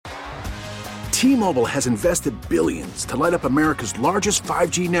T-Mobile has invested billions to light up America's largest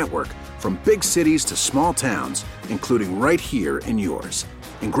 5G network, from big cities to small towns, including right here in yours.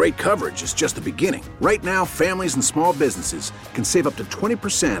 And great coverage is just the beginning. Right now, families and small businesses can save up to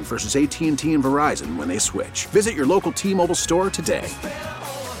 20% versus AT&T and Verizon when they switch. Visit your local T-Mobile store today.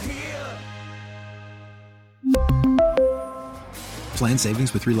 Plan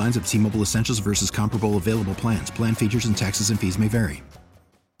savings with 3 lines of T-Mobile Essentials versus comparable available plans. Plan features and taxes and fees may vary.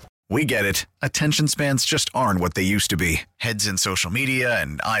 We get it. Attention spans just aren't what they used to be. Heads in social media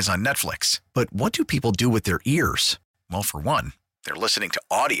and eyes on Netflix. But what do people do with their ears? Well, for one, they're listening to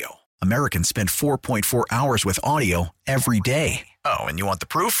audio. Americans spend 4.4 hours with audio every day. Oh, and you want the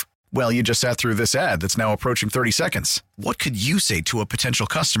proof? Well, you just sat through this ad that's now approaching 30 seconds. What could you say to a potential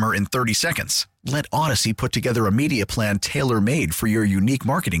customer in 30 seconds? Let Odyssey put together a media plan tailor-made for your unique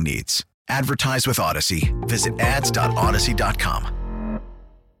marketing needs. Advertise with Odyssey. Visit ads.odyssey.com.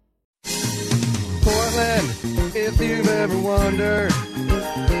 Portland, if you've ever wondered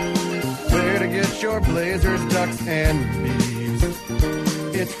where to get your Blazers, Ducks, and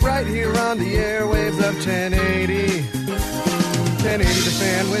Beavs, it's right here on the airwaves of 1080. 1080 The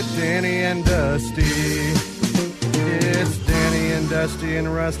Fan with Danny and Dusty. It's Danny and Dusty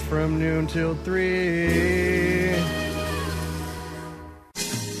and Rust from noon till 3.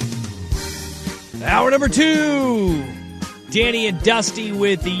 Hour number 2. Danny and Dusty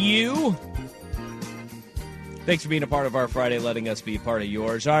with you. Thanks for being a part of our Friday, letting us be a part of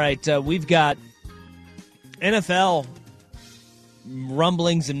yours. All right, we've got NFL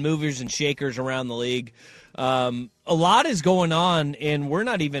rumblings and movers and shakers around the league. A lot is going on, and we're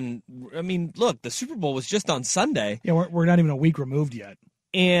not even – I mean, look, the Super Bowl was just on Sunday. Yeah, we're not even a week removed yet.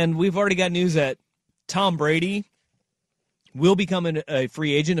 And we've already got news that Tom Brady will become a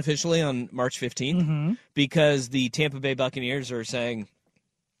free agent officially on March 15th because the Tampa Bay Buccaneers are saying,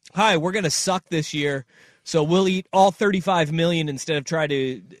 hi, we're going to suck this year, so we'll eat all $35 million instead of try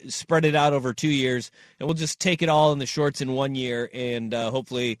to spread it out over 2 years, and we'll just take it all in the shorts in 1 year, and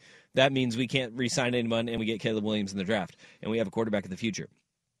hopefully – that means we can't re-sign anyone, and we get Caleb Williams in the draft, and we have a quarterback in the future.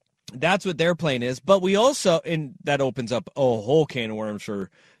 That's what their plan is. But we also, and that opens up a whole can of worms for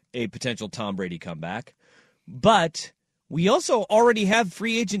a potential Tom Brady comeback. But we also already have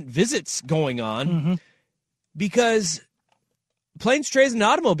free agent visits going on because planes, trays, and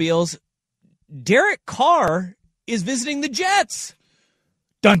automobiles, Derek Carr is visiting the Jets.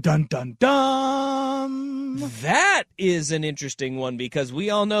 Dun, dun, dun, dun. That is an interesting one because we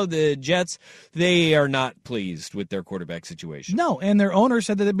all know the Jets, they are not pleased with their quarterback situation. No, and their owner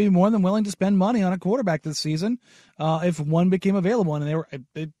said that they'd be more than willing to spend money on a quarterback this season if one became available. And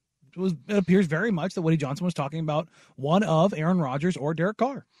it appears very much that Woody Johnson was talking about one of Aaron Rodgers or Derek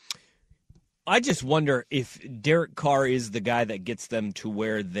Carr. I just wonder if Derek Carr is the guy that gets them to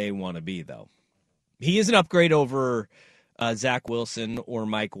where they want to be, though. He is an upgrade over Zach Wilson or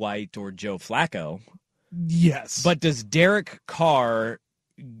Mike White or Joe Flacco. Yes. But does Derek Carr,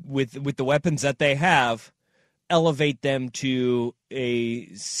 with the weapons that they have, elevate them to a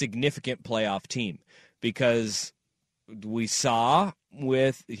significant playoff team? Because we saw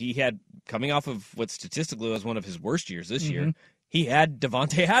he had, coming off of what statistically was one of his worst years this year, he had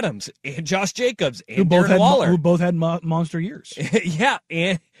Devontae Adams and Josh Jacobs and Darren Waller. Who both had monster years. Yeah,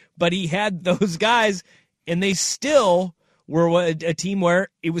 but he had those guys, and they still were a team where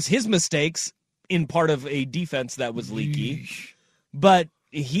it was his mistakes in part of a defense that was leaky. But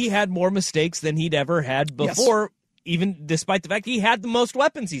he had more mistakes than he'd ever had before, even despite the fact he had the most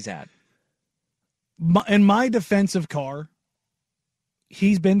weapons he's had. In my defense of Carr,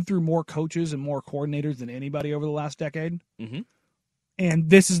 he's been through more coaches and more coordinators than anybody over the last decade. And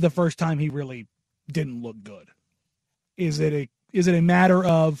this is the first time he really didn't look good. Is it a matter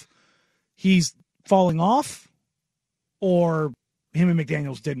of he's falling off, or him and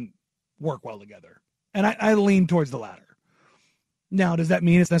McDaniels didn't work well together? And I lean towards the latter. Now, does that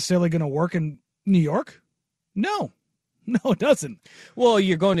mean it's necessarily going to work in New York? No, it doesn't. Well, if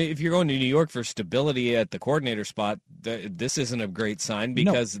you're going to New York for stability at the coordinator spot, this isn't a great sign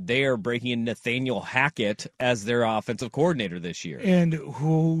because they are breaking in Nathaniel Hackett as their offensive coordinator this year. And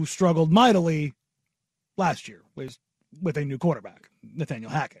who struggled mightily last year with a new quarterback, Nathaniel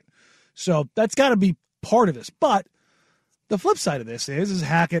Hackett. So that's got to be part of this. But the flip side of this is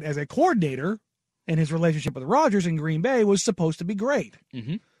Hackett as a coordinator and his relationship with Rodgers in Green Bay was supposed to be great.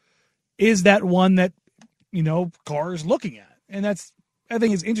 Is that one that, Carr is looking at? And I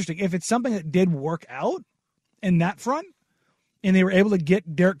think it's interesting. If it's something that did work out in that front and they were able to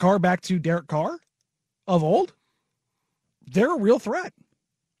get Derek Carr back to Derek Carr of old, they're a real threat.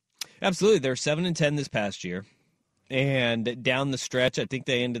 Absolutely. They're 7-10 this past year. And down the stretch, I think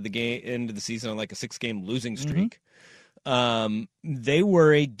they ended the season on like a 6-game losing streak. They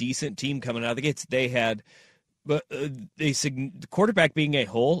were a decent team coming out of the gates. They had, but the quarterback being a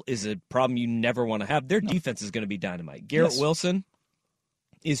hole is a problem you never want to have. Their defense is going to be dynamite. Garrett Wilson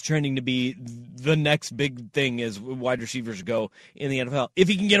is trending to be the next big thing as wide receivers go in the NFL. If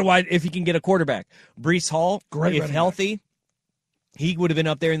he can get a quarterback, Breece Hall, if healthy. He would have been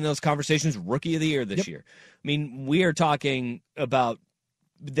up there in those conversations, Rookie of the Year this year. I mean, we are talking about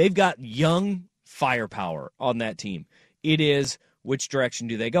they've got young firepower on that team. It is which direction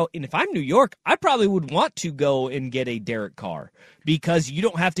do they go? And if I'm New York, I probably would want to go and get a Derek Carr because you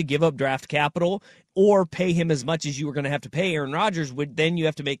don't have to give up draft capital or pay him as much as you were going to have to pay Aaron Rodgers. Then you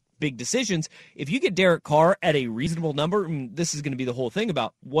have to make big decisions. If you get Derek Carr at a reasonable number, and this is going to be the whole thing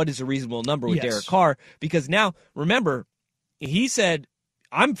about what is a reasonable number with Derek Carr, because now, remember, he said,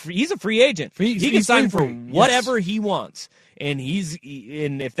 he's a free agent. He can sign for whatever he wants. And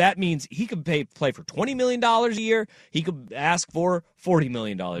if that means he could play for $20 million a year, he could ask for $40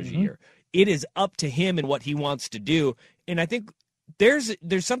 million a year. It is up to him and what he wants to do. And I think there's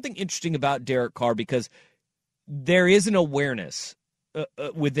something interesting about Derek Carr because there is an awareness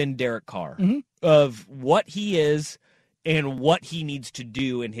within Derek Carr of what he is and what he needs to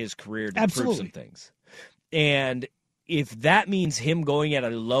do in his career to prove some things. And if that means him going at a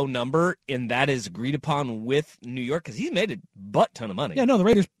low number and that is agreed upon with New York, because he's made a butt ton of money. Yeah, no, the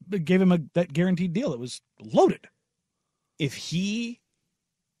Raiders gave him that guaranteed deal. It was loaded. If he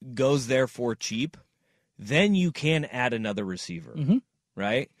goes there for cheap, then you can add another receiver,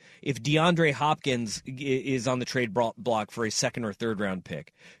 right? If DeAndre Hopkins is on the trade block for a 2nd or 3rd round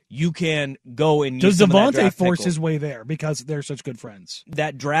pick, you can go and use Devontae force his way there because they're such good friends.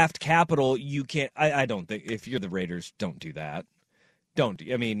 That draft capital, you can't. I don't think if you're the Raiders, don't do that.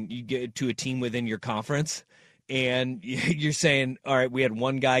 I mean, you get to a team within your conference, and you're saying, all right, we had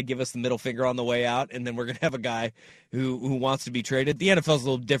one guy give us the middle finger on the way out, and then we're going to have a guy who wants to be traded. The NFL's a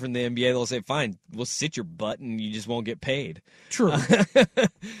little different than the NBA. They'll say, fine, we'll sit your butt, and you just won't get paid. True.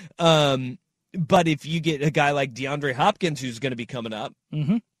 But if you get a guy like DeAndre Hopkins who's going to be coming up,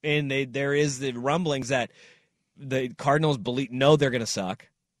 and there is the rumblings that the Cardinals know they're going to suck,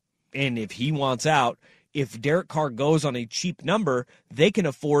 and if he wants out, if Derek Carr goes on a cheap number, they can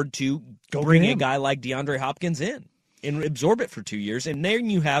afford to bring a guy like DeAndre Hopkins in and absorb it for 2 years. And then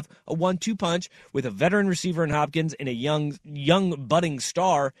you have a 1-2 punch with a veteran receiver in Hopkins and a young budding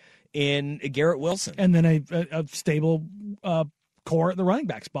star in Garrett Wilson. And then a stable core at the running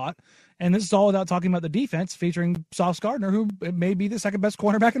back spot. And this is all without talking about the defense featuring Sauce Gardner, who may be the 2nd best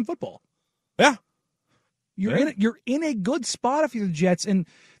cornerback in football. Yeah. You're in a good spot if you're the Jets, and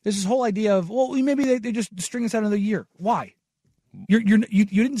there's this whole idea of maybe they just string us out another year. Why? You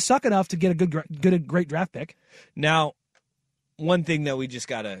didn't suck enough to get a great draft pick. Now, one thing that we just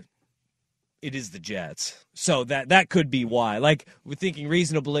gotta, it is the Jets, so that could be why. Like with thinking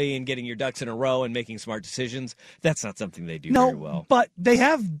reasonably and getting your ducks in a row and making smart decisions, that's not something they do very well. But they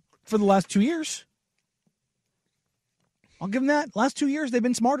have for the last 2 years. I'll give them that. Last 2 years they've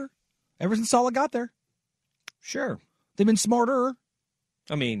been smarter. Ever since Saleh got there. Sure. They've been smarter.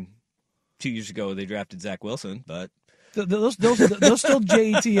 I mean, 2 years ago they drafted Zach Wilson, but they'll still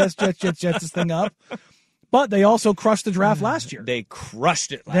Jets this thing up. But they also crushed the draft last year. They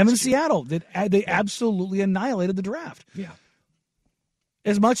crushed it last year. Them in year. Seattle. They absolutely annihilated the draft. Yeah.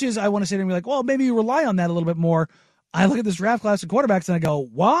 As much as I want to sit there and be like, well, maybe you rely on that a little bit more, I look at this draft class of quarterbacks and I go,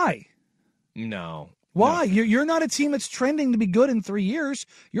 why? No. Why? No. You're not a team that's trending to be good in 3 years.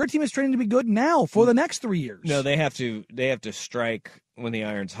 You're a team that's trending to be good now for the next 3 years. No, they have to strike when the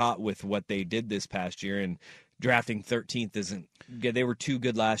iron's hot with what they did this past year, and drafting 13th isn't good. They were too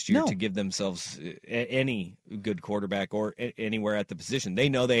good last year to give themselves any good quarterback or anywhere at the position. They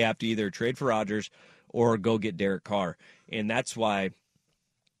know they have to either trade for Rodgers or go get Derek Carr, and that's why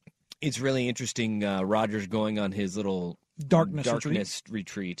it's really interesting Rodgers going on his little darkness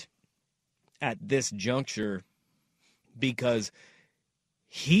retreat at this juncture, because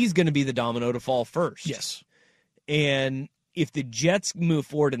he's going to be the domino to fall first. Yes. And if the Jets move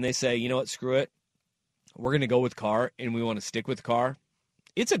forward and they say, you know what, screw it, we're going to go with Carr and we want to stick with Carr,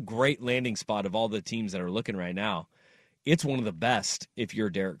 it's a great landing spot of all the teams that are looking right now. It's one of the best if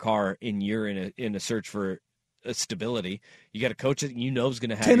you're Derek Carr and you're in a search for a stability. You got a coach that you know is going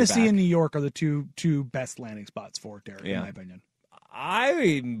to have Tennessee your back. and New York are the two best landing spots for Derek, in my opinion.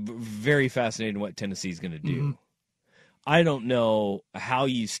 I'm very fascinated in what Tennessee's going to do. I don't know how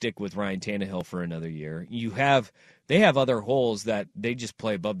you stick with Ryan Tannehill for another year. They have other holes that they just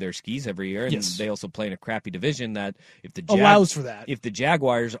play above their skis every year, and Yes. they also play in a crappy division that if the allows for that. If the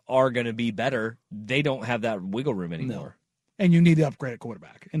Jaguars are going to be better, they don't have that wiggle room anymore. And you need to upgrade at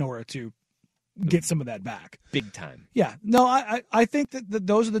quarterback in order to get some of that back. Big time. Yeah. No, I think that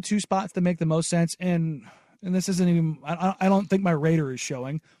those are the two spots that make the most sense. And this isn't even, I don't think my Raider is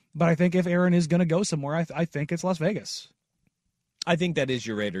showing, but I think if Aaron is going to go somewhere, I think it's Las Vegas. I think that is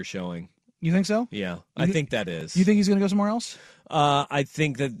your Raiders showing. You think so? Yeah, I think that is. You think he's going to go somewhere else? I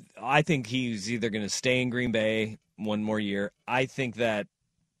think he's either going to stay in Green Bay one more year. I think that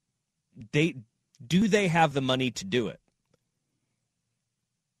they have the money to do it.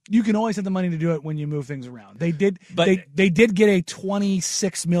 You can always have the money to do it when you move things around. They did, But they did get a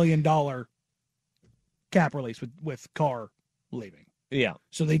 $26 million cap release with Carr leaving. Yeah,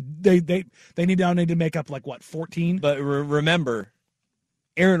 So they need to make up like what 14. but remember,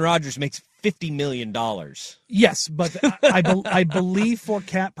 Aaron Rodgers makes $50 million. Yes, but I believe for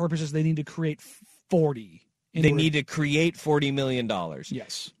cap purposes they need to create 40. They need to create $40 million.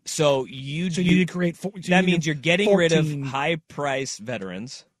 Yes. So you need to create. that means you're getting rid of 14, high-priced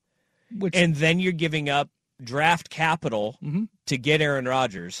veterans, which and then you're giving up draft capital to get Aaron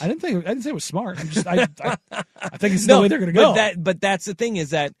Rodgers. I didn't say it was smart. I think it's the way they're going to go. But that's the thing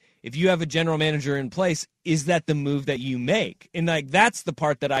is that if you have a general manager in place, is that the move that you make? And that's the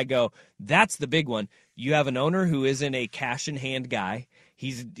part that I go, that's the big one. You have an owner who isn't a cash in hand guy.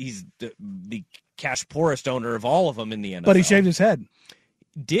 He's the cash poorest owner of all of them in the NFL. But he shaved his head.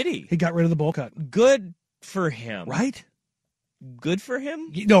 Did he? He got rid of the bowl cut. Good for him. Right? Good for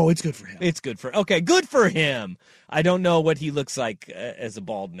him? No, it's good for him. It's good for good for him. I don't know what he looks like as a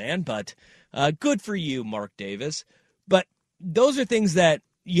bald man, but good for you, Mark Davis. But those are things that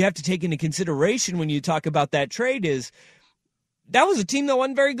you have to take into consideration when you talk about that trade. Is that was a team that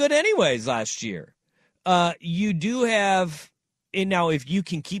wasn't very good anyways last year. You do have, and now if you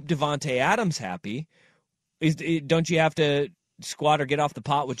can keep Devontae Adams happy, don't you have to squat or get off the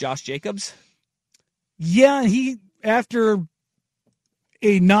pot with Josh Jacobs? Yeah, he after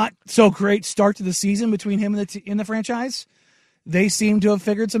a not so great start to the season between him and the franchise, they seem to have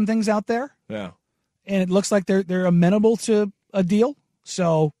figured some things out there. Yeah, and it looks like they're amenable to a deal.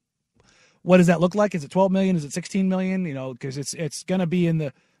 So, what does that look like? Is it $12 million? Is it $16 million? Because it's going to be in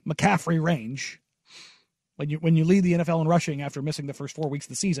the McCaffrey range. When you lead the NFL in rushing after missing the first 4 weeks of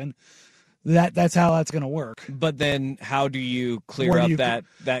the season, that's how that's going to work. But then, how do you clear up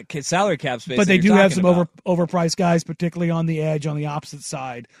that salary cap space? But they do have some overpriced guys, particularly on the edge, on the opposite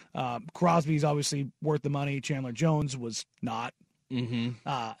side. Crosby's obviously worth the money. Chandler Jones was not. Mm-hmm.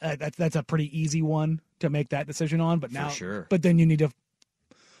 That's a pretty easy one to make that decision on. But now, For sure. But then you need to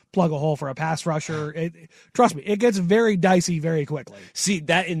plug a hole for a pass rusher. Trust me, it gets very dicey very quickly. See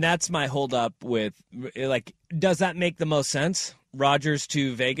that, and that's my holdup with does that make the most sense? Rodgers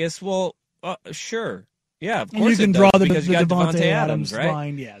to Vegas? Well, sure, yeah, of course. And you can it draw does, the because you got Devontae Adams, right?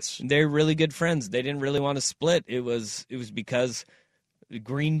 line, yes. They're really good friends. They didn't really want to split. It was because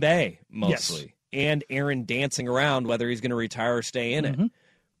Green Bay mostly, and Aaron dancing around whether he's going to retire or stay in it.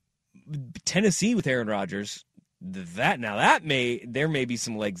 Tennessee with Aaron Rodgers. There may be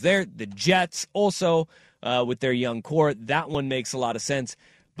some legs there. The Jets also with their young core, that one makes a lot of sense.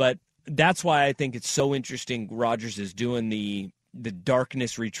 But that's why I think it's so interesting. Rodgers is doing the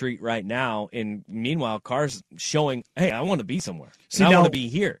darkness retreat right now, and meanwhile, Carr's showing, hey, I want to be somewhere. See, I now, want to be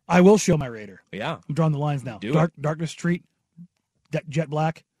here. I will show my Raider. Yeah, I'm drawing the lines now. Darkness retreat, jet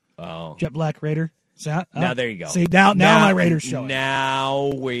black. Oh, jet black Raider. Now there you go. See, now my Raiders showing.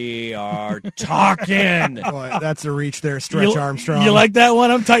 Now we are talking. Boy, that's a reach there, Stretch Armstrong. You like that one?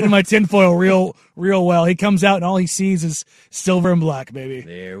 I'm tightening my tinfoil real well. He comes out and all he sees is silver and black, baby.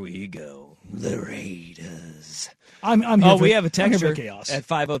 There we go. The Raiders. I'm here we have a I'm here for texture chaos. at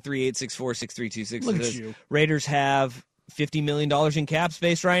 503-864-6326. Look at you. Raiders have $50 million in cap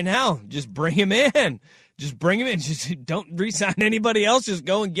space right now. Just bring him in. Just bring him in. Just don't re-sign anybody else. Just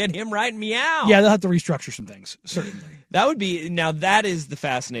go and get him right meow. Yeah, they'll have to restructure some things, certainly. That is the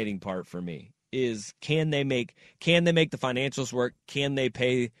fascinating part for me, is can they make the financials work? Can they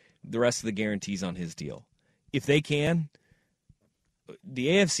pay the rest of the guarantees on his deal? If they can, the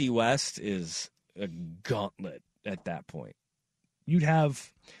AFC West is a gauntlet at that point. You'd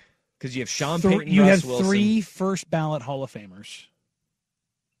have because you have Sean Payton, you Russ have Wilson. 3 first ballot Hall of Famers.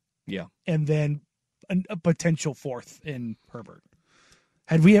 Yeah. And then a potential 4th in Herbert.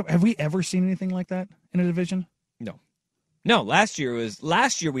 Have we ever seen anything like that in a division? No. Last year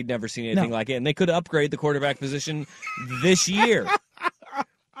we'd never seen anything like it, and they could upgrade the quarterback position this year.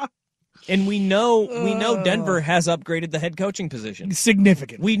 And we know Denver has upgraded the head coaching position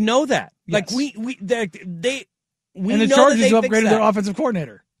Significant. We know that. Yes. Like we and the know Chargers that they upgraded fixed their that. offensive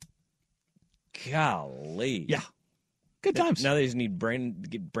coordinator. Golly. Yeah. Good times. Now they just need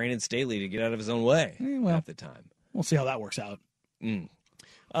Brandon Staley to get out of his own way half the time. We'll see how that works out.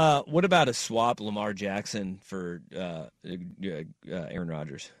 What about a swap Lamar Jackson for Aaron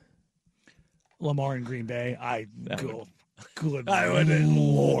Rodgers? Lamar in Green Bay. Good I wouldn't.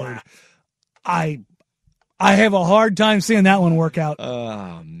 Lord. I have a hard time seeing that one work out.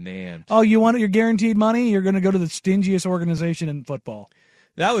 Oh, man. Oh, you want your guaranteed money? You're going to go to the stingiest organization in football.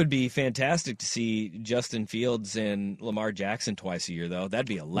 That would be fantastic to see Justin Fields and Lamar Jackson twice a year, though. That'd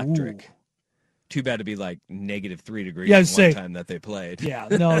be electric. Ooh. Too bad to be like -3 degrees Yeah, time that they played. Yeah,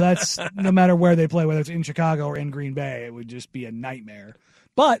 no, that's no matter where they play, whether it's in Chicago or in Green Bay, it would just be a nightmare.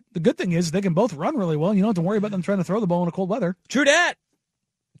 But the good thing is they can both run really well. You don't have to worry about them trying to throw the ball in a cold weather. True dat.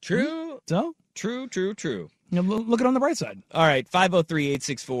 True. So? True. You know, look at it on the bright side. All right,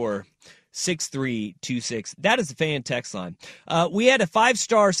 503-864-6326. That is the fan text line. We had a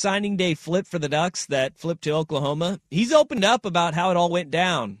 5-star signing day flip for the Ducks that flipped to Oklahoma. He's opened up about how it all went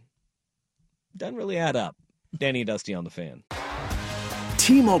down. Doesn't really add up. Danny Dusty on the Fan.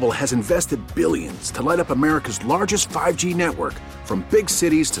 T-Mobile has invested billions to light up America's largest 5G network, from big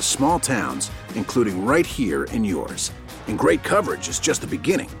cities to small towns, including right here in yours. And great coverage is just the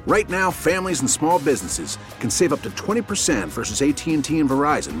beginning. Right now, families and small businesses can save up to 20% versus AT&T and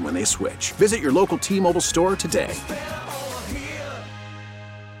Verizon when they switch. Visit your local T-Mobile store today.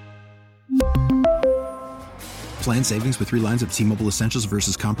 Plan savings with 3 lines of T-Mobile Essentials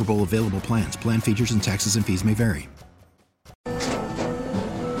versus comparable available plans. Plan features and taxes and fees may vary.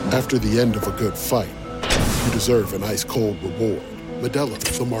 After the end of a good fight, you deserve an ice-cold reward. Modelo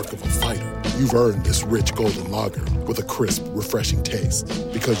is the mark of a fighter. You've earned this rich golden lager with a crisp, refreshing taste.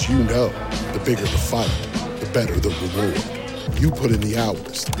 Because you know, the bigger the fight, the better the reward. You put in the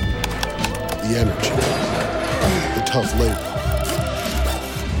hours, the energy, the tough labor.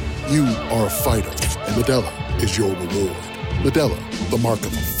 You are a fighter, and Modelo is your reward. Modelo, the mark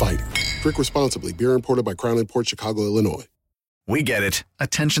of a fighter. Drink responsibly. Beer imported by Crown Imports, Chicago, Illinois. We get it.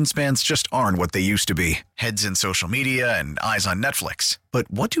 Attention spans just aren't what they used to be. Heads in social media and eyes on Netflix.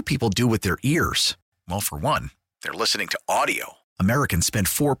 But what do people do with their ears? Well, for one, they're listening to audio. Americans spend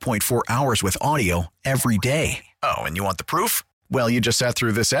 4.4 hours with audio every day. Oh, and you want the proof? Well, you just sat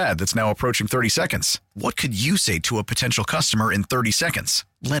through this ad that's now approaching 30 seconds. What could you say to a potential customer in 30 seconds?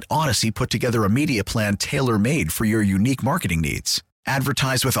 Let Odyssey put together a media plan tailor-made for your unique marketing needs.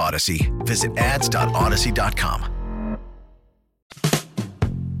 Advertise with Odyssey. Visit ads.odyssey.com.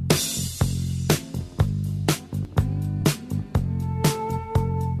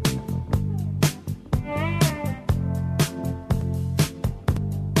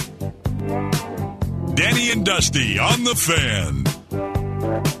 Danny and Dusty on the Fan.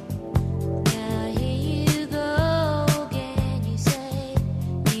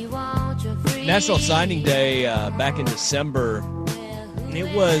 National Signing Day back in December.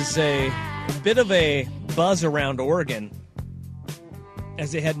 It was a bit of a buzz around Oregon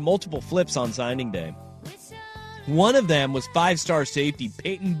as they had multiple flips on signing day. One of them was 5-star safety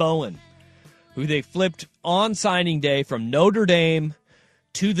Peyton Bowen, who they flipped on signing day from Notre Dame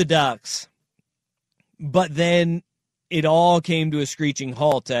to the Ducks. But then it all came to a screeching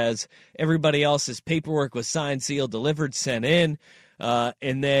halt as everybody else's paperwork was signed, sealed, delivered, sent in.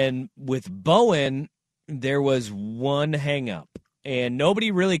 And then with Bowen, there was one hang-up. And nobody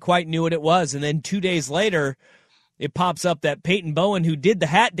really quite knew what it was. And then 2 days later, it pops up that Peyton Bowen, who did the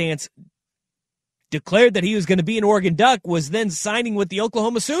hat dance, declared that he was going to be an Oregon Duck, was then signing with the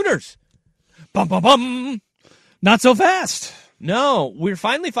Oklahoma Sooners. Bum, bum, bum. Not so fast. No, we're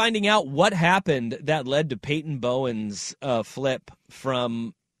finally finding out what happened that led to Peyton Bowen's flip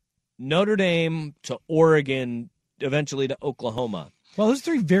from Notre Dame to Oregon, eventually to Oklahoma. Well, those are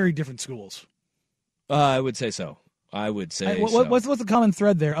 3 very different schools. I would say so. What's the common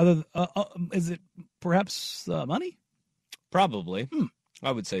thread there? Is it perhaps money? Probably.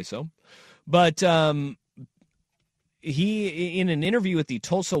 I would say so. But he, in an interview with the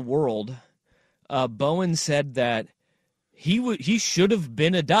Tulsa World, Bowen said that he should have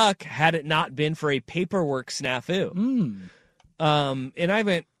been a Duck had it not been for a paperwork snafu. And I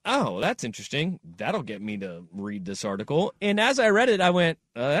went, oh, that's interesting. That'll get me to read this article. And as I read it, I went,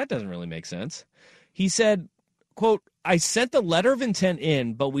 that doesn't really make sense. He said, quote, I sent the letter of intent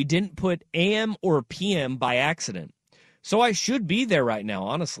in, but we didn't put AM or PM by accident. So I should be there right now,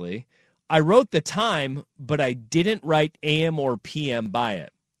 honestly. I wrote the time, but I didn't write AM or PM by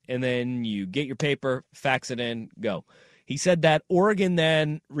it. And then you get your paper, fax it in, go. He said that Oregon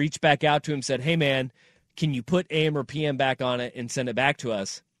then reached back out to him, said, hey, man, can you put AM or PM back on it and send it back to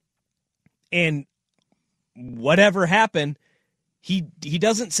us? And whatever happened, he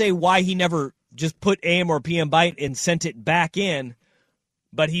doesn't say why he never just put AM or PM by it and sent it back in,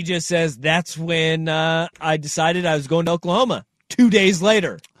 but he just says that's when I decided I was going to Oklahoma 2 days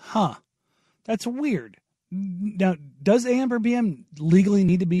later. Huh. That's weird. Now, does AM or PM legally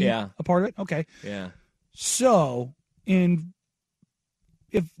need to be a part of it? Okay. Yeah. So, if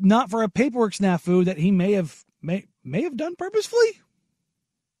not for a paperwork snafu that he may have done purposefully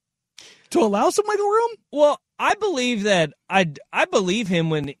to allow some wiggle room? Well, I believe that I believe him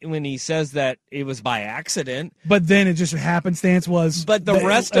when he says that it was by accident. But then it just happenstance was. But the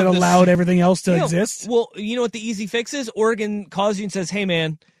rest it of allowed everything else to exist. Well, you know what the easy fix is? Oregon calls you and says, "Hey,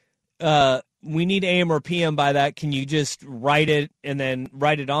 man, we need AM or PM by that. Can you just write it and then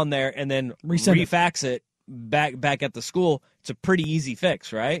write it on there and then refax it back at the school?" It's a pretty easy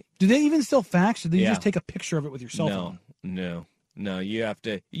fix, right? Do they even still fax? Or do you just take a picture of it with your cell phone? No, you have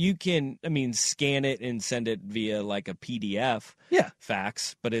to. You can, scan it and send it via like a PDF.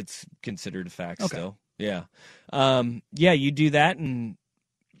 Fax, but it's considered a fax still. Yeah, you do that,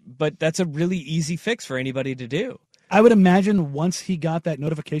 but that's a really easy fix for anybody to do. I would imagine once he got that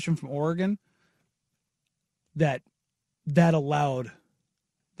notification from Oregon, that allowed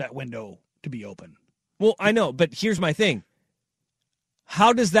that window to be open. Well, I know, but here's my thing.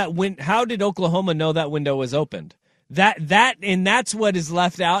 How did Oklahoma know that window was opened? That's what is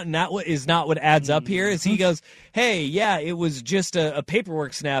left out, and that is not what adds up here. Is he goes, hey, yeah, it was just a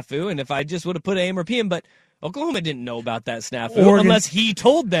paperwork snafu, and if I just would have put AM or PM, but Oklahoma didn't know about that snafu unless he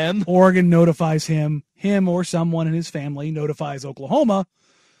told them. Oregon notifies him or someone in his family notifies Oklahoma,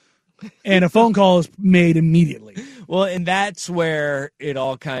 and a phone call is made immediately. Well, and that's where it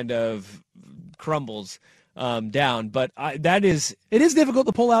all kind of crumbles down. But it is difficult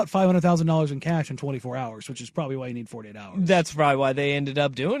to pull out $500,000 in cash in 24 hours, which is probably why you need 48 hours. That's probably why they ended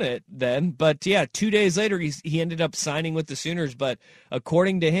up doing it then. But yeah, 2 days later, he ended up signing with the Sooners. But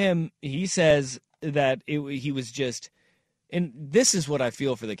according to him, he says that he was just, and this is what I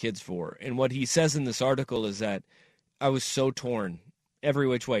feel for the kids for. And what he says in this article is that I was so torn every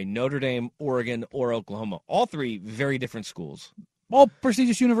which way: Notre Dame, Oregon, or Oklahoma. All three very different schools. All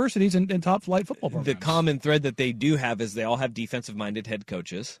prestigious universities and top-flight football programs. The common thread that they do have is they all have defensive-minded head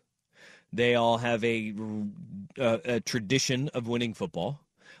coaches. They all have a tradition of winning football.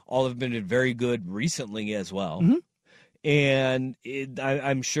 All have been very good recently as well. Mm-hmm. And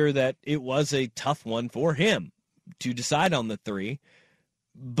I'm sure that it was a tough one for him to decide on the three.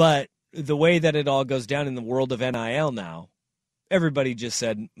 But the way that it all goes down in the world of NIL now, everybody just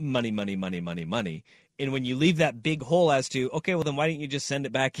said money, money, money, money, money. And when you leave that big hole as to, okay, well, then why didn't you just send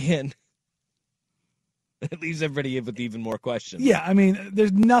it back in? It leaves everybody with even more questions. Yeah,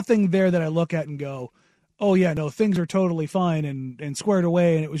 there's nothing there that I look at and go, oh, yeah, no, things are totally fine and squared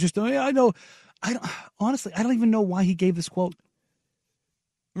away. And it was just, honestly, I don't even know why he gave this quote.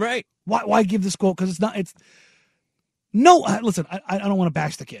 Right. Why give this quote? Because listen, I don't want to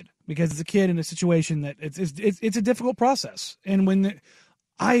bash the kid because it's a kid in a situation that it's a difficult process. And when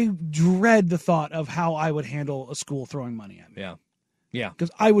I dread the thought of how I would handle a school throwing money at me. Yeah. Because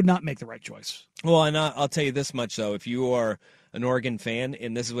I would not make the right choice. Well, and I'll tell you this much, though. If you are an Oregon fan,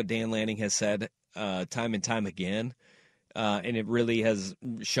 and this is what Dan Lanning has said time and time again, and it really has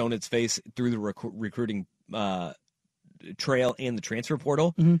shown its face through the recruiting trail and the transfer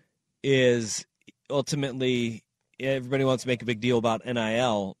portal, is ultimately everybody wants to make a big deal about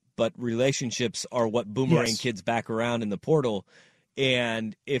NIL, but relationships are what boomerang kids back around in the portal.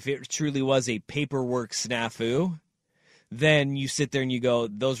 And if it truly was a paperwork snafu, then you sit there and you go,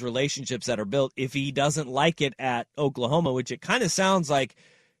 those relationships that are built, if he doesn't like it at Oklahoma, which it kind of sounds like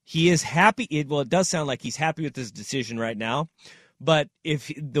he is happy. It does sound like he's happy with this decision right now. But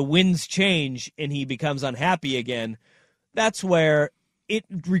if the winds change and he becomes unhappy again, that's where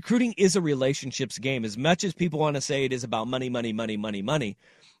recruiting is a relationships game. As much as people want to say it is about money, money, money, money, money,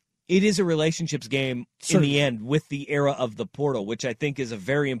 it is a relationships game in the end with the era of the portal, which I think is a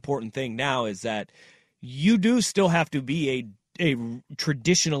very important thing now, is that you do still have to be a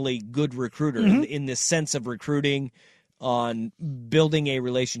traditionally good recruiter in this sense of recruiting, on building a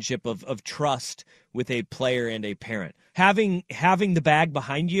relationship of trust with a player and a parent. Having the bag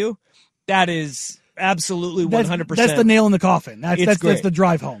behind you, that is absolutely 100%. That's the nail in the coffin. That's the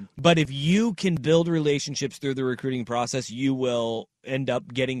drive home. But if you can build relationships through the recruiting process, you will end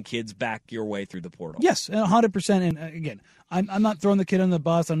up getting kids back your way through the portal. Yes, 100%. And again, I'm not throwing the kid on the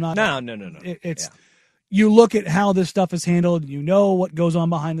bus. I'm not. No. You look at how this stuff is handled. You know what goes on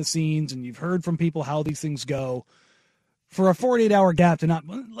behind the scenes, and you've heard from people how these things go. for a 48-hour gap to not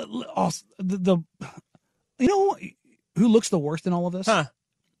you know who looks the worst in all of this? Huh.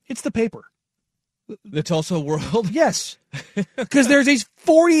 It's the paper. The Tulsa World? Yes. Because there's a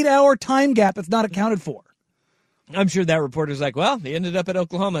 48-hour time gap that's not accounted for. I'm sure that reporter's like, well, he ended up at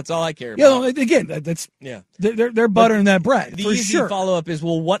Oklahoma. That's all I care about. You know, again, that's yeah. They're buttering that bread. The for easy sure. follow-up is,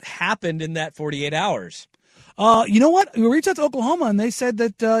 well, what happened in that 48 hours? You know what? We reached out to Oklahoma, and they said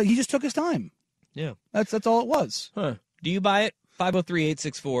that he just took his time. Yeah. That's all it was. Huh. Do you buy it?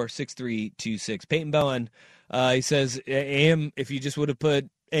 503-864-6326. Peyton Bowen, he says, AM, if you just would have put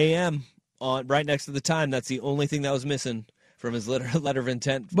AM on right next to the time, that's the only thing that was missing from his letter of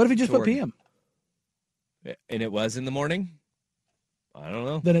intent. What if he just put PM? And it was in the morning? I don't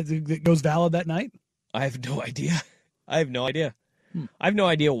know. Then it goes valid that night? I have no idea. I have no idea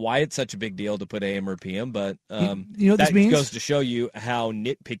why it's such a big deal to put AM or PM, but you know what that this means? goes to show you how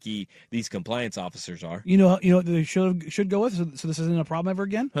nitpicky these compliance officers are. You know what they should go with, so this isn't a problem ever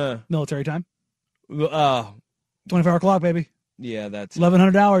again? Huh. Military time. 24-hour clock, baby. Yeah, that's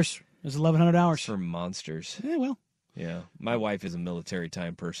 1,100 hours. It's 1,100 hours. for monsters. Yeah, well. Yeah, my wife is a military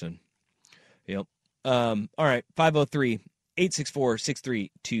time person. Yep. All right,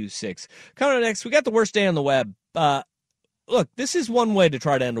 503-864-6326. Coming up next, we got the worst day on the web. Look, this is one way to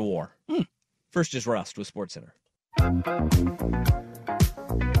try to end a war. First is Rust with SportsCenter.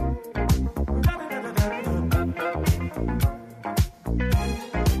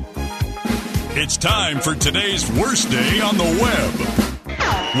 It's time for today's worst day on the web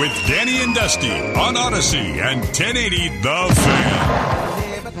with Danny and Dusty on Odyssey and 1080 The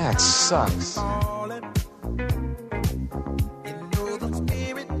Fan. That sucks.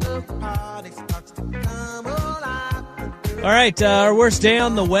 All right, our worst day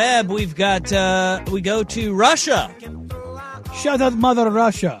on the web. We've got we go to Russia, Shut up, Mother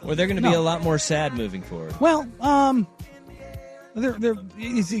Russia. where they're going to be a lot more sad moving forward. Well,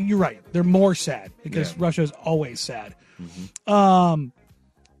 you're right. They're more sad because Russia is always sad. Per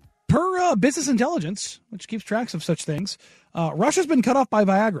Business Intelligence, which keeps tracks of such things, Russia's been cut off by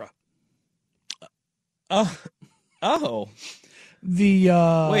Viagra. Oh. The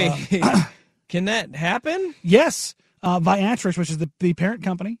Wait, can that happen? Yes. Viatris, which is the parent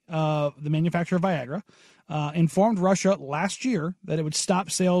company, the manufacturer of Viagra, informed Russia last year that it would stop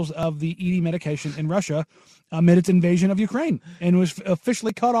sales of the ED medication in Russia amid its invasion of Ukraine, and was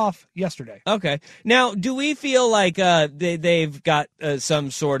officially cut off yesterday. Okay. Now, do we feel like they've got some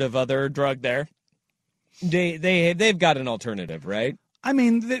sort of other drug there? They've got an alternative, right? I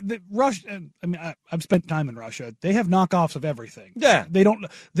mean, the Russia. I mean, I've spent time in Russia. They have knockoffs of everything. Yeah, they don't.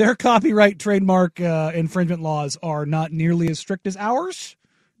 Their copyright, trademark infringement laws are not nearly as strict as ours,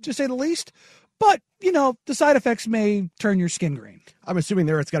 to say the least. But the side effects may turn your skin green. I'm assuming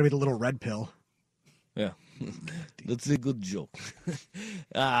it's got to be the little red pill. Yeah, that's a good joke.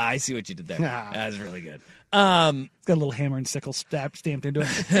 I see what you did there. That's really good. It's got a little hammer and sickle stamped into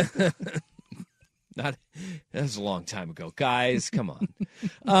it. That was a long time ago, guys. Come on.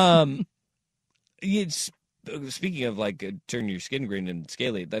 Speaking of turn your skin green and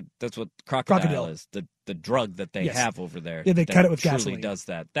scaly, that's what crocodile is. The drug that they have over there. Yeah, they cut it with truly gasoline. Does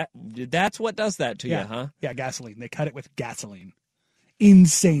that? That's what does that to you, huh? Yeah, gasoline. They cut it with gasoline.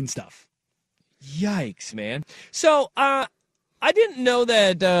 Insane stuff. Yikes, man. So, I didn't know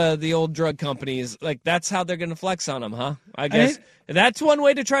that the old drug companies, that's how they're going to flex on them, huh? I guess that's one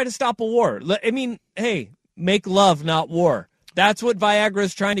way to try to stop a war. I mean, hey, make love, not war. That's what Viagra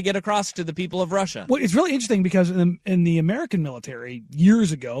is trying to get across to the people of Russia. Well, it's really interesting because in the American military,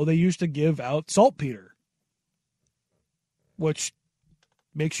 years ago, they used to give out saltpeter, which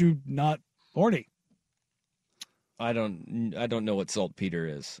makes you not horny. I don't know what saltpeter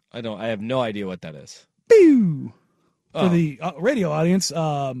is. I have no idea what that is. Pew! For the radio audience,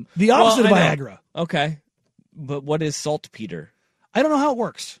 the opposite of Viagra. Okay. But what is saltpeter? I don't know how it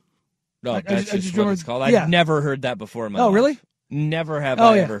works. No, I that's just what remember, it's called. I've never heard that before in my life. Oh, really? Never have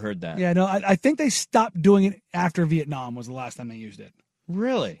I ever heard that. Yeah, no, I think they stopped doing it after Vietnam was the last time they used it.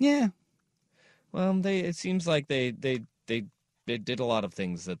 Really? Yeah. Well, it seems like they did a lot of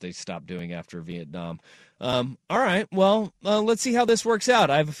things that they stopped doing after Vietnam. All right. Well, let's see how this works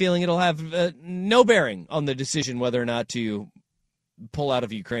out. I have a feeling it'll have no bearing on the decision whether or not to pull out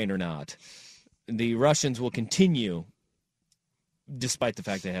of Ukraine or not. The Russians will continue, despite the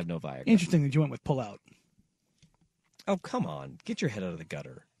fact they have no Viagra. Interesting that you went with pull out. Oh, come on. Get your head out of the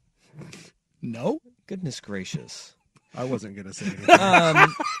gutter. No? Goodness gracious. I wasn't going to say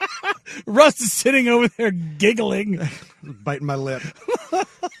anything. Russ is sitting over there giggling. Biting my lip.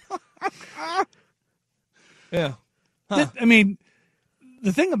 Yeah. Huh. I mean,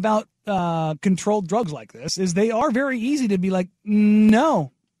 the thing about controlled drugs like this is they are very easy to be like,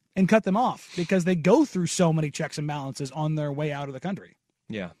 no, and cut them off because they go through so many checks and balances on their way out of the country.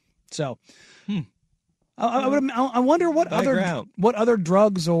 Yeah. So I wonder what other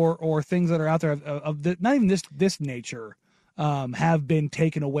drugs or things that are out there not even this nature have been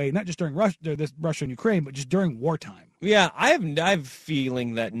taken away, not just during Russia and Ukraine, but just during wartime. Yeah, I have a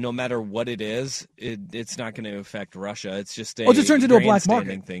feeling that no matter what it is, it's not going to affect Russia. It's just it just turns into a black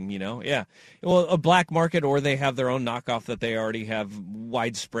market thing, Yeah. Well, a black market, or they have their own knockoff that they already have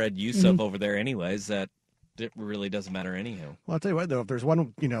widespread use of over there, anyways. That it really doesn't matter anyhow. Well, I'll tell you what, though, if there's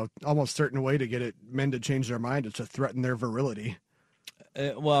one, almost certain way to get men to change their mind, it's to threaten their virility.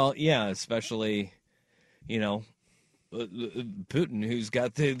 Well, yeah, especially, Putin, who's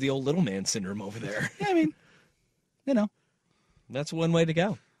got the old little man syndrome over there. Yeah, I mean, that's one way to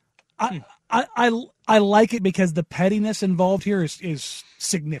go. I like it because the pettiness involved here is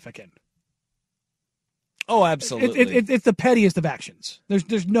significant. Oh, absolutely. It's the pettiest of actions.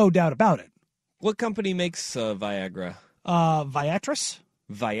 There's no doubt about it. What company makes Viagra? Viatris.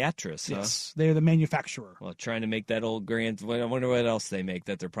 Viatris, huh? Yes, they're the manufacturer. Well, trying to make that old grand. I wonder what else they make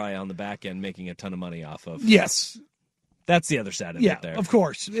that they're probably on the back end making a ton of money off of. Yes. That's the other side of it there. Yeah, of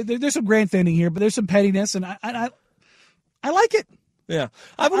course. There's some grandstanding here, but there's some pettiness, and I like it. Yeah.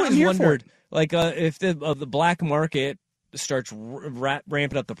 I've always wondered, if the black market starts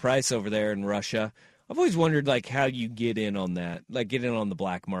ramping up the price over there in Russia, I've always wondered, how you get in on that, get in on the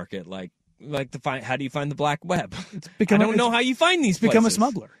black market, how do you find the black web? I don't know how you find these places. Become a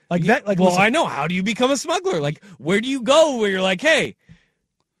smuggler. I know. How do you become a smuggler? Where do you go where you're like, hey,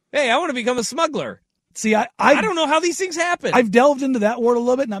 I want to become a smuggler? See, I don't know how these things happen. I've delved into that world a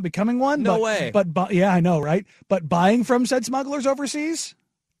little bit, not becoming one. No way. But yeah, I know, right? But buying from said smugglers overseas?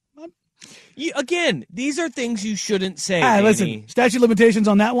 Again, these are things you shouldn't say. Listen, statute of limitations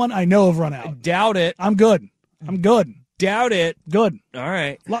on that one, I know have run out. Doubt it. I'm good. Doubt it. Good. All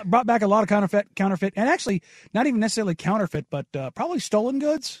right. Brought back a lot of counterfeit, and actually not even necessarily counterfeit, but probably stolen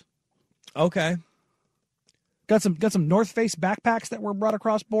goods. Okay. Got some North Face backpacks that were brought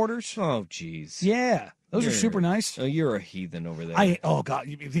across borders. Oh, jeez. Yeah, those are super nice. Oh, you're a heathen over there. Oh God,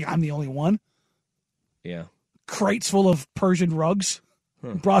 you think I'm the only one? Yeah. Crates full of Persian rugs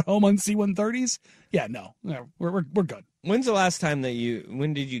brought home on C-130s. Yeah, no, we're good. When's the last time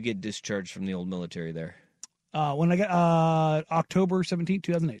when did you get discharged from the old military there? When I got October 17th,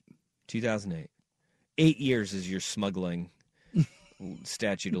 2008. 2008. 8 years is your smuggling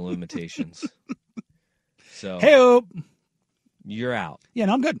statute of limitations. So hey, you're out. Yeah,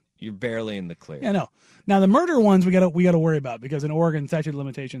 no, I'm good. You're barely in the clear. Yeah, no. Now the murder ones we got to worry about because in Oregon statute of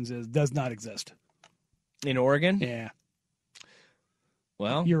limitations does not exist. In Oregon? Yeah.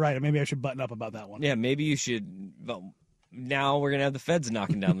 Well, you're right. Maybe I should button up about that one. Yeah, maybe you should. Well, now we're gonna have the feds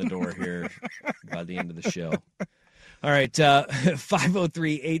knocking down the door here by the end of the show. All right,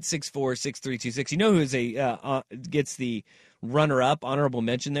 503-864-6326. You know who's gets the runner-up, honorable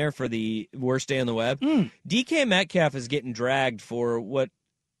mention there for the worst day on the web? DK Metcalf is getting dragged for what...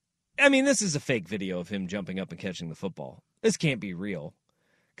 I mean, this is a fake video of him jumping up and catching the football. This can't be real.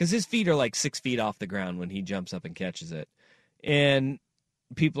 Because his feet are 6 feet off the ground when he jumps up and catches it. And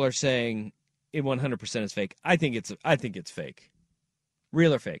people are saying it 100% is fake. I think it's fake.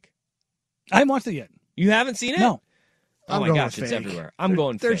 Real or fake? I haven't watched it yet. You haven't seen it? No. Oh my gosh, it's everywhere. I'm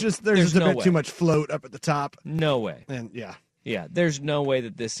going fake. There's just a bit too much float up at the top. No way. And yeah. Yeah, there's no way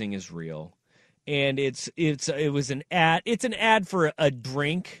that this thing is real. And it was an ad. It's an ad for a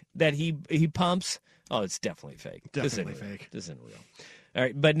drink that he pumps. Oh, it's definitely fake. Definitely fake. This isn't real. All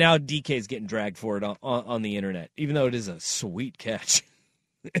right, but now DK is getting dragged for it on the internet, even though it is a sweet catch.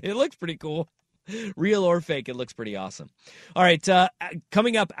 It looks pretty cool. Real or fake, it looks pretty awesome. All right,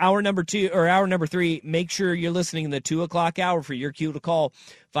 coming up, hour number 3, make sure you're listening in the 2 o'clock hour for your cue to call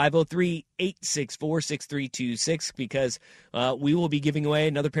 503-864-6326 because we will be giving away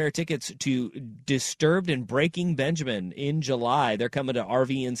another pair of tickets to Disturbed and Breaking Benjamin in July. They're coming to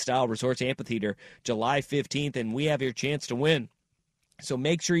RV In Style Resorts Amphitheater July 15th, and we have your chance to win. So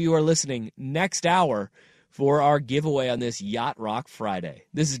make sure you are listening next hour for our giveaway on this Yacht Rock Friday.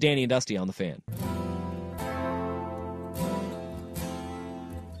 This is Danny and Dusty on The Fan.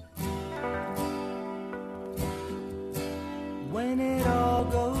 When it all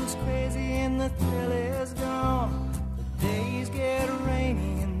goes crazy and the thrill is gone, the days get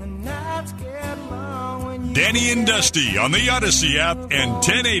rainy and the nights get long. When Danny and Dusty on the Odyssey app and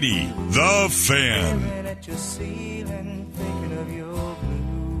 1080 The Fan. At your ceiling, thinking of your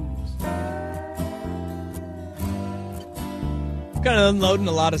kind of unloading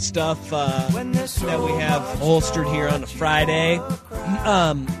a lot of stuff that we have holstered here on a Friday.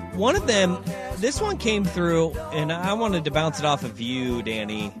 One of them, this one came through, and I wanted to bounce it off of you,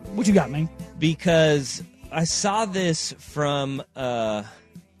 Danny. What you got, man? Because I saw this from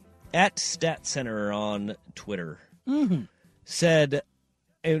at Stat Center on Twitter. Mm-hmm. Said,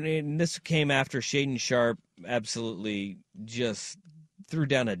 and this came after Shaden Sharp absolutely just threw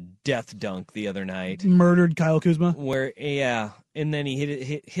down a death dunk the other night. Murdered Kyle Kuzma. And then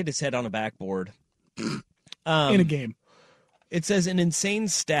he hit his head on a backboard. In a game. It says an insane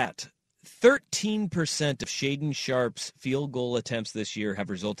stat. 13% of Shaden Sharp's field goal attempts this year have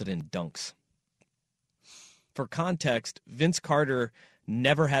resulted in dunks. For context, Vince Carter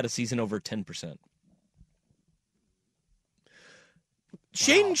never had a season over 10%.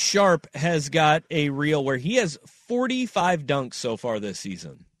 Shaden Sharp has got a reel where he has 45 dunks so far this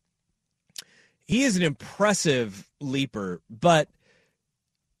season. He is an impressive leaper, but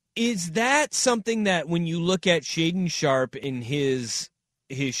is that something that when you look at Shaden Sharp in his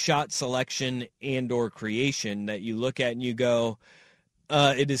shot selection and or creation that you look at and you go,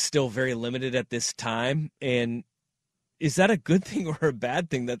 it is still very limited at this time? And is that a good thing or a bad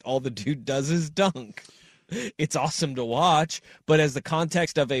thing that all the dude does is dunk? It's awesome to watch, but as the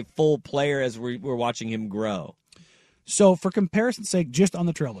context of a full player as we're watching him grow. So for comparison's sake, just on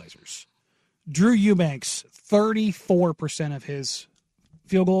the Trailblazers, Drew Eubanks, 34% of his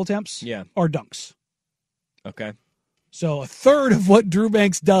field goal attempts are dunks. Okay. So a third of what Drew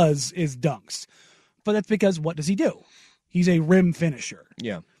Banks does is dunks. But that's because what does he do? He's a rim finisher.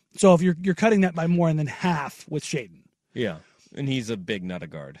 Yeah. So if you're cutting that by more than half with Shaden. Yeah. And he's a big nut of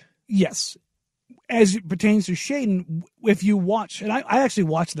guard. Yes. As it pertains to Shaden, if you watch, and I actually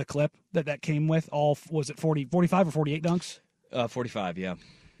watched the clip that came with all, was it 45 or 48 dunks? 45, yeah.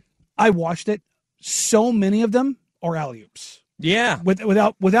 I watched it. So many of them are alley-oops. Yeah.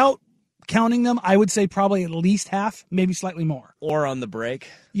 Without counting them, I would say probably at least half, maybe slightly more. Or on the break.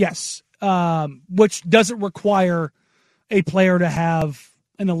 Yes. Which doesn't require a player to have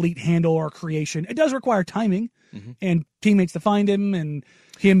an elite handle or creation. It does require timing and teammates to find him and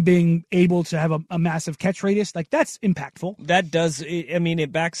him being able to have a massive catch radius. Like, that's impactful. That does. I mean,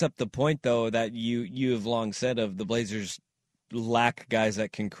 it backs up the point, though, that you have long said of the Blazers lack guys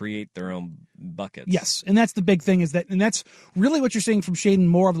that can create their own buckets. Yes, and that's the big thing and that's really what you're seeing from Shaden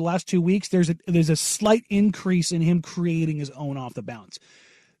more over the last 2 weeks. There's a slight increase in him creating his own off the bounce.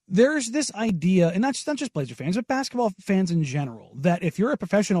 There's this idea, and not just Blazer fans, but basketball fans in general, that if you're a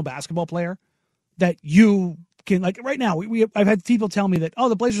professional basketball player, that you can, like right now, I've had people tell me that,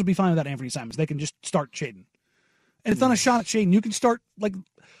 the Blazers will be fine without Anthony Simons. They can just start Shaden. And it's not a shot at Shaden. You can start, like,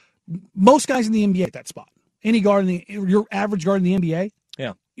 most guys in the NBA at that spot. Any guard your average guard in the NBA,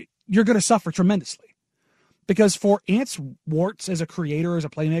 you're going to suffer tremendously. Because for Ants warts as a creator, as a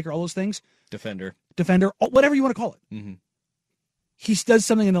playmaker, all those things, defender, whatever you want to call it, mm-hmm. he does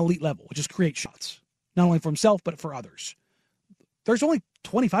something at an elite level, which is create shots, not only for himself but for others. There's only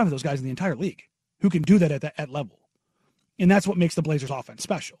 25 of those guys in the entire league who can do that at level, and that's what makes the Blazers' offense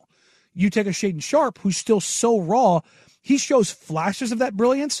special. You take a Shaden Sharp, who's still so raw, he shows flashes of that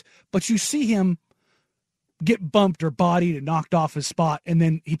brilliance, but you see him get bumped or bodied and knocked off his spot, and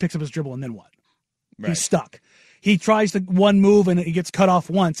then he picks up his dribble, and then what? Right. He's stuck. He tries the one move, and he gets cut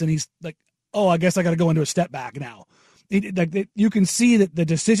off once, and he's like, I guess I got to go into a step back now. You can see that the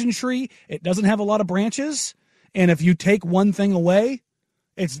decision tree, it doesn't have a lot of branches, and if you take one thing away,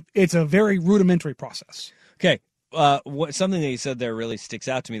 it's a very rudimentary process. Okay. Something that you said there really sticks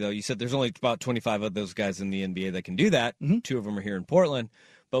out to me, though. You said there's only about 25 of those guys in the NBA that can do that. Mm-hmm. 2 of them are here in Portland.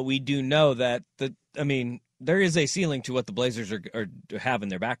 But we do know that, there is a ceiling to what the Blazers have in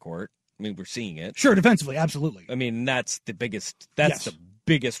their backcourt. I mean, we're seeing it. Sure, defensively, absolutely. I mean, that's the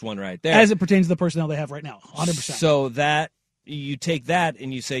biggest one right there. As it pertains to the personnel they have right now, 100%. So that, you take that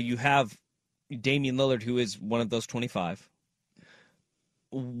and you say you have Damian Lillard, who is one of those 25.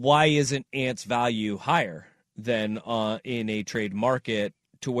 Why isn't Ant's value higher than in a trade market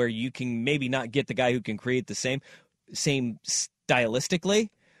to where you can maybe not get the guy who can create the same stylistically,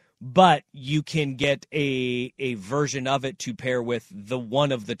 but you can get a version of it to pair with the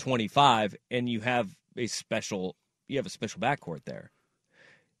one of the 25, and you have a special backcourt there.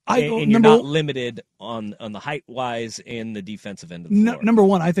 And you're not limited on the height wise and the defensive end of the floor. Number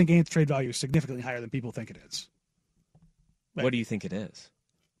one, I think Ant's trade value is significantly higher than people think it is. What do you think it is?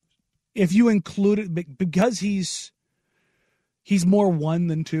 If you include it, because he's more 1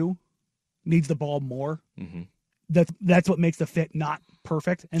 than 2, needs the ball more. Mm-hmm. That's what makes the fit not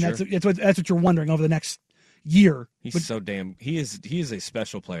perfect, and sure. that's what you're wondering over the next year. He is a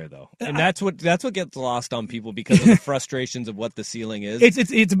special player though, and that's what gets lost on people because of the frustrations of what the ceiling is.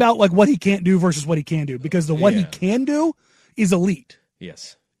 It's about like what he can't do versus what he can do, because what he can do is elite.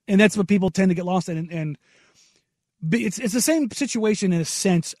 Yes. And that's what people tend to get lost in. And it's the same situation in a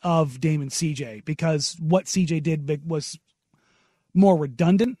sense of Dame and CJ, because what CJ did was more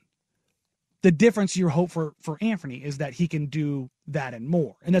redundant. The difference you hope for Anthony is that he can do that and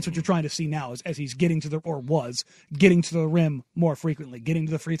more. And that's what you're trying to see now as he's getting to the rim more frequently, getting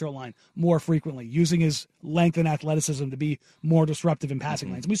to the free throw line more frequently, using his length and athleticism to be more disruptive in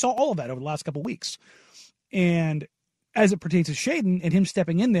passing lanes. We saw all of that over the last couple of weeks. And as it pertains to Shaedon and him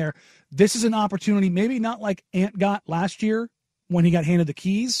stepping in there, this is an opportunity, maybe not like Ant got last year when he got handed the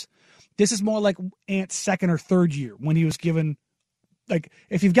keys. This is more like Ant's second or third year when he was given, like,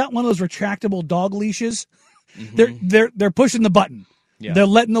 if you've got one of those retractable dog leashes, they're pushing the button. Yeah. They're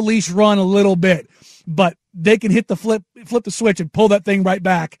letting the leash run a little bit, but they can hit the flip the switch and pull that thing right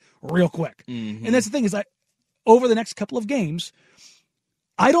back real quick. And that's the thing is that over the next couple of games,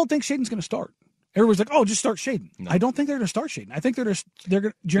 I don't think Shaedon's going to start. Everybody's like, "Oh, just start Shaedon." No. I don't think they're going to start Shaedon. I think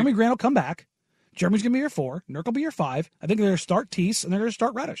Jeremy Grant will come back. Jeremy's going to be your 4. Nurk will be your 5. I think they're going to start Tease, and they're going to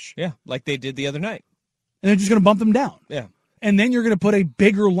start Reddish. Yeah, like they did the other night. And they're just going to bump them down. Yeah. And then you're going to put a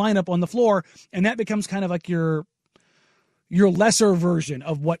bigger lineup on the floor, and that becomes kind of like your lesser version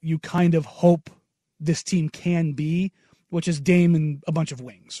of what you kind of hope this team can be, which is Dame and a bunch of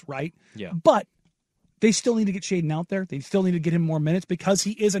wings, right? Yeah. But they still need to get Shaedon out there. They still need to get him more minutes because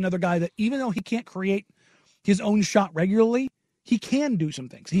he is another guy that even though he can't create his own shot regularly, he can do some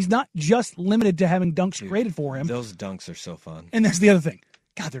things. He's not just limited to having dunks created for him. Those dunks are so fun. And that's the other thing.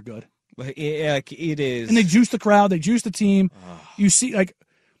 God, they're good. It is. And they juice the crowd. They juice the team. You see, like,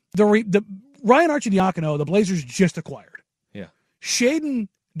 the Ryan Arcidiacono, the Blazers just acquired. Yeah. Shaedon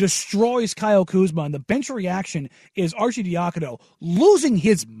destroys Kyle Kuzma, and the bench reaction is Arcidiacono losing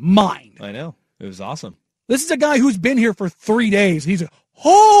his mind. I know. It was awesome. This is a guy who's been here for 3 days. He's like,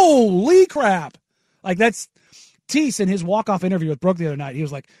 holy crap. Like, that's Tease in his walk-off interview with Brooke the other night. He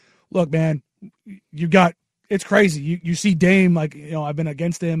was like, look, man, it's crazy. You see Dame, like, I've been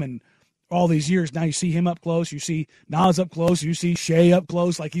against him and all these years. Now you see him up close. You see Nas up close. You see Shea up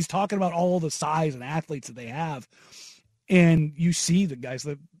close. Like, he's talking about all the size and athletes that they have. And you see the guys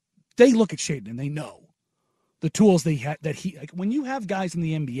that they look at Shaedon and they know the tools like, when you have guys in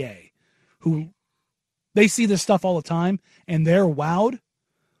the NBA who they see this stuff all the time and they're wowed,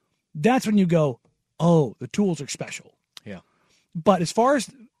 that's when you go, oh, the tools are special. Yeah. But as far as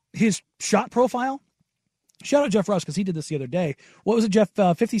his shot profile, shout out Jeff Russ because he did this the other day. What was it, Jeff?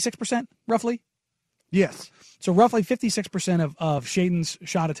 56% roughly? Yes. So roughly 56% of Shaedon's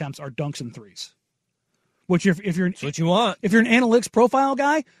shot attempts are dunks and threes. Which if you're that's what you want. If you're an analytics profile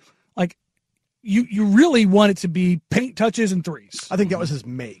guy, like you really want it to be paint touches and threes. I think that was his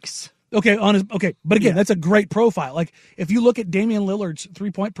makes. Okay, but again, that's a great profile. Like, if you look at Damian Lillard's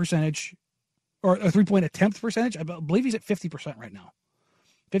 3-point percentage, or a 3-point attempt percentage, I believe he's at 50% right now.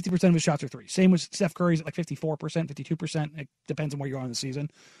 50% of his shots are threes. Same with Steph Curry's at like 54%, 52%. It depends on where you are in the season.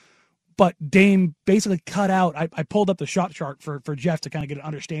 But Dame basically cut out. I pulled up the shot chart for Jeff to kind of get an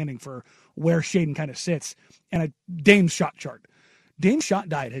understanding for where Shaedon kind of sits. And Dame's shot chart. Dame's shot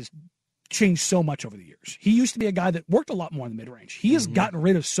diet has changed so much over the years. He used to be a guy that worked a lot more in the mid-range. He has gotten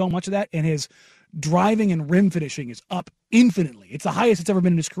rid of so much of that, and his driving and rim finishing is up infinitely. It's the highest it's ever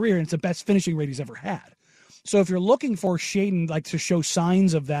been in his career, and it's the best finishing rate he's ever had. So if you're looking for Shaedon like to show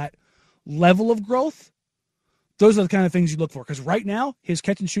signs of that level of growth, those are the kind of things you look for. Because right now, his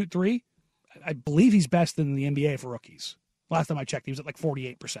catch and shoot 3, I believe he's best in the NBA for rookies. Last time I checked, he was at like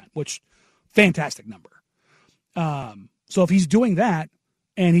 48%, which fantastic number. So if he's doing that,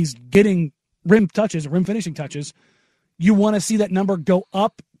 and he's getting rim touches, rim finishing touches, you want to see that number go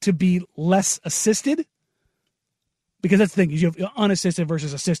up to be less assisted, because that's the thing, is you have unassisted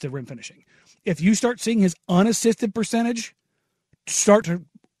versus assisted rim finishing. If you start seeing his unassisted percentage start to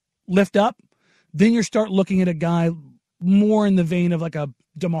lift up, then you start looking at a guy more in the vein of like a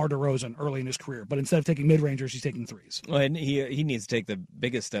DeMar DeRozan early in his career, but instead of taking mid-rangers, he's taking threes. Well, and he needs to take the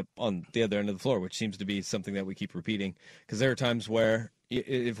biggest step on the other end of the floor, which seems to be something that we keep repeating, because there are times where,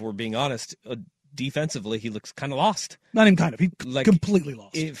 if we're being honest, defensively, he looks kind of lost. Not even kind of. He's completely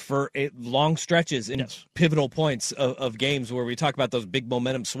lost. For long stretches in pivotal points of games where we talk about those big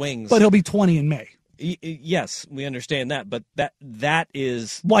momentum swings. But he'll be 20 in May. Yes, we understand that, but that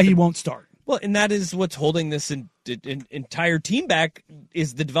is why he won't start. Well, and that is what's holding this entire team back,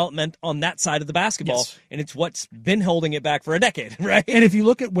 is the development on that side of the basketball, and it's what's been holding it back for a decade, right? And if you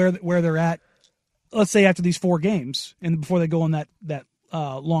look at where they're at, let's say after these 4 games, and before they go on that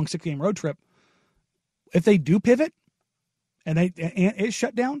long 6-game road trip, if they do pivot and it's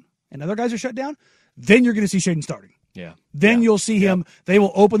shut down and other guys are shut down, then you're going to see Shaedon starting. Yeah. Then you'll see him. They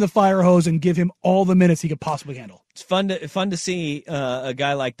will open the fire hose and give him all the minutes he could possibly handle. It's fun to see a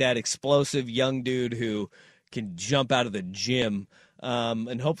guy like that, explosive young dude who can jump out of the gym.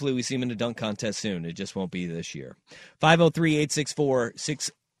 And hopefully we see him in a dunk contest soon. It just won't be this year.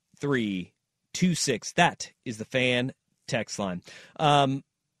 503-864-6326. That is the Fan text line.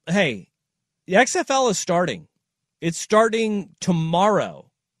 Hey, the XFL is starting. It's starting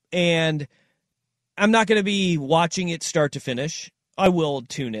tomorrow. And I'm not going to be watching it start to finish. I will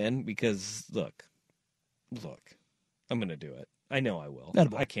tune in because, look, I'm going to do it. I know I will.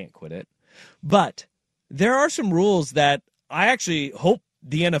 I can't quit it. But there are some rules that I actually hope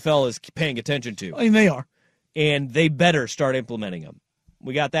the NFL is paying attention to. I mean, they are. And they better start implementing them.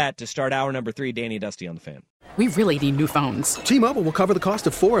 We got that to start hour number 3. Danny and Dusty on the Fan. We really need new phones. T-Mobile will cover the cost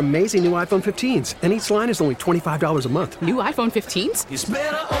of 4 amazing new iPhone 15s, and each line is only $25 a month. New iPhone 15s? It's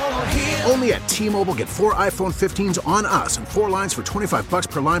better over here. Only at T-Mobile, get 4 iPhone 15s on us and 4 lines for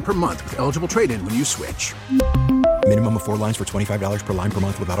 $25 per line per month with eligible trade-in when you switch. Minimum of 4 lines for $25 per line per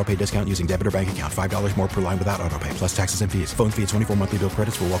month with autopay discount using debit or bank account. $5 more per line without autopay, plus taxes and fees. Phone fee at 24 monthly bill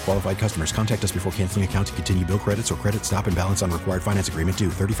credits for well-qualified customers. Contact us before canceling account to continue bill credits or credit stop and balance on required finance agreement due.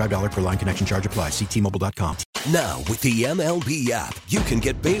 $35 per line connection charge applies. See T-Mobile.com. Now, with the MLB app, you can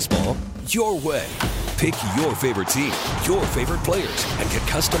get baseball your way. Pick your favorite team, your favorite players, and get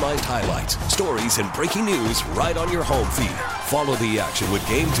customized highlights, stories, and breaking news right on your home feed. Follow the action with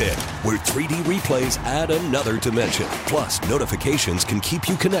Game 10, where 3D replays add another dimension. Plus, notifications can keep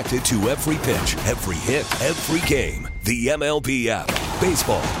you connected to every pitch, every hit, every game. The MLB app.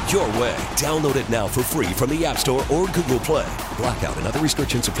 Baseball your way. Download it now for free from the App Store or Google Play. Blackout and other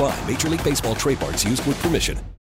restrictions apply. Major League Baseball trademarks used with permission.